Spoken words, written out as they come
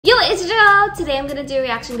it's Jo! Today I'm gonna do a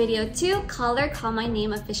reaction video to Color Call My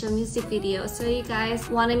Name official music video. So you guys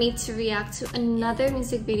wanted me to react to another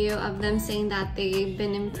music video of them saying that they've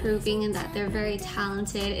been improving and that they're very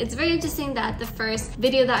talented. It's very interesting that the first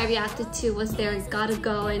video that I reacted to was their Gotta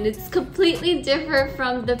Go, and it's completely different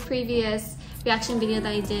from the previous reaction video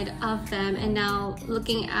that I did of them. And now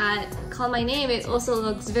looking at Call My Name, it also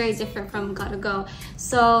looks very different from Gotta Go.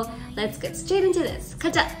 So let's get straight into this.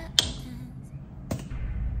 가자!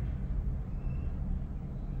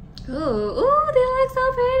 Ooh, they look so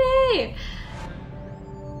pretty!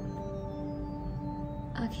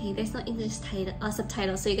 Okay, there's no English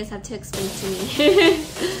subtitle, so you guys have to explain to me.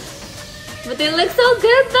 But they look so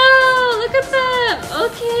good though! Look at them!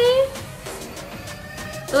 Okay.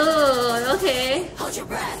 Oh, okay. Hold your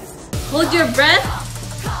breath. Hold your breath?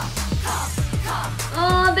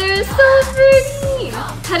 Oh, they're so pretty!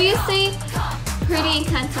 How do you say pretty in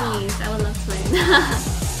Cantonese? I would love to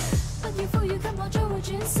learn.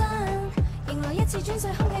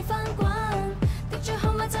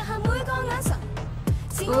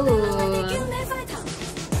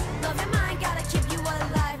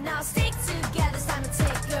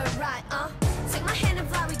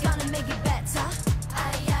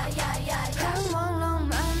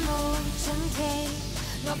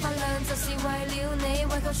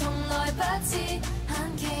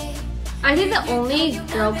 Are they the only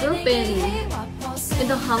girl group in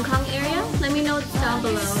the Hong Kong area? Let me know down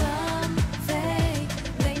below.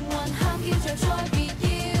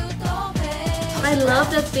 I love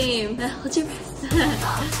the theme. Hold your breath.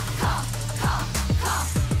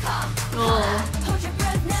 Oh.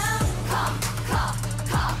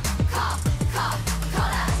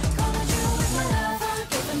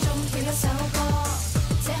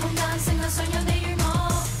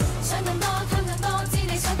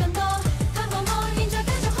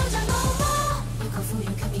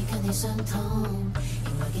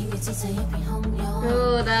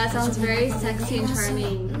 Oh, that sounds very sexy and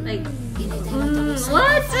charming. Like,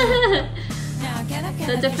 what?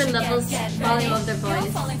 The different levels volume of their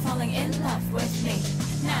voice.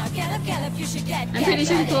 I'm pretty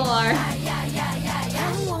sure people are.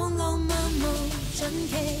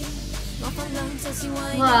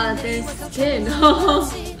 Wow, their skin.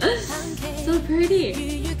 So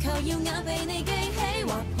pretty.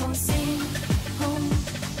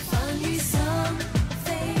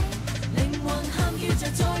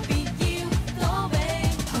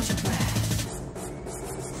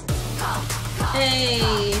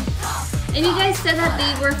 Hey, and you guys said that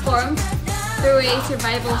they were formed through a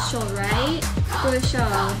survival show, right? Through a show.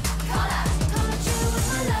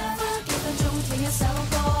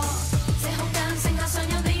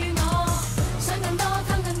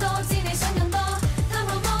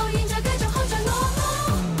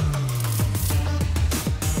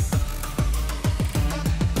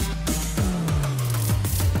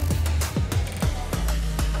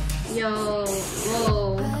 Yo,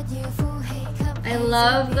 whoa. I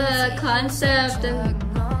love the concept and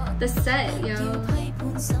the set, yo.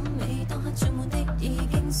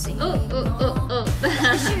 Oh.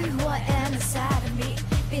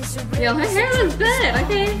 Yo, her hair looks good,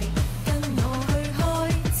 okay.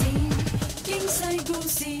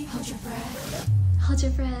 Hold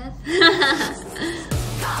your breath.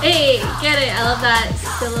 Hey, get it, I love that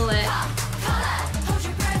silhouette.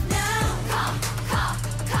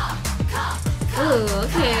 Ooh,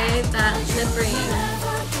 okay, that lip ring.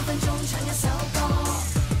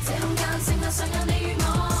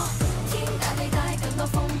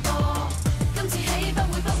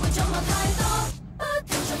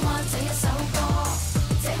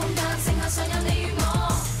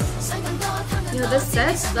 Yo, the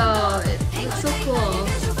sets though, it looks so cool.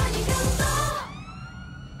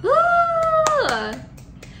 Ooh!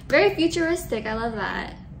 Very futuristic, I love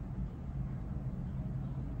that.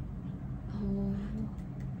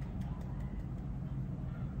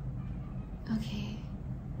 Okay.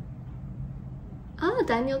 Oh,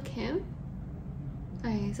 Daniel Kim.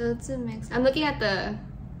 Okay, so it's a mix. I'm looking at the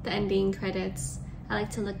ending credits. I like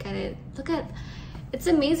to look at it. It's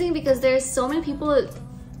amazing because there's so many people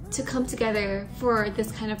to come together for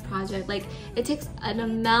this kind of project. Like, it takes an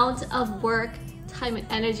amount of work, time, and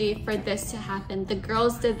energy for this to happen. The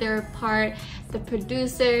girls did their part, the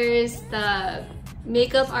producers, the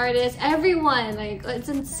makeup artists, everyone. Like, it's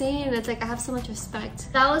insane. It's like I have so much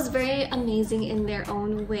respect. That was very amazing in their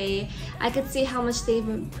own way. I could see how much they've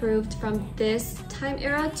improved from this time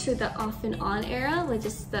era to the off and on era, which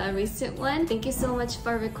is the recent one. Thank you so much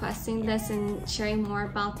for requesting this and sharing more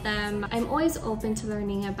about them. I'm always open to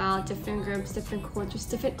learning about different groups, different cultures,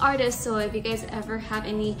 different artists. So if you guys ever have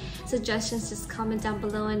any suggestions, just comment down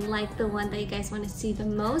below and like the one that you guys want to see the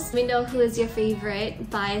most. Let me know who is your favorite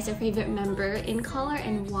bias or favorite member in color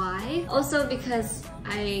and why. Also, because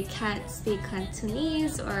I can't speak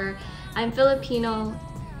Cantonese, or I'm Filipino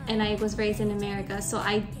and I was raised in America, so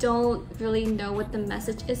I don't really know what the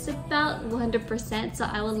message is about 100%. So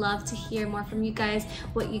I would love to hear more from you guys,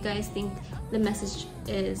 what you guys think the message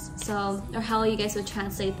is, so, or how you guys would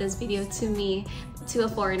translate this video to me, to a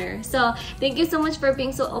foreigner. So thank you so much for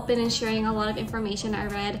being so open and sharing a lot of information. I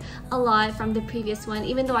read a lot from the previous one.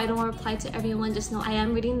 Even though I don't reply to everyone, just know I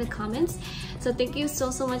am reading the comments. So thank you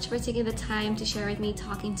so much for taking the time to share with me,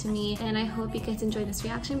 talking to me, and I hope you guys enjoyed this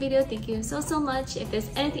reaction video. Thank you so much. If there's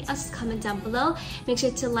anything else, just comment down below. Make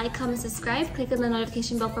sure to like, comment, subscribe, click on the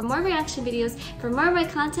notification bell for more reaction videos, for more of my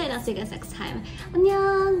content, and I'll see you guys next time.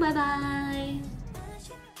 Annyeong, bye bye.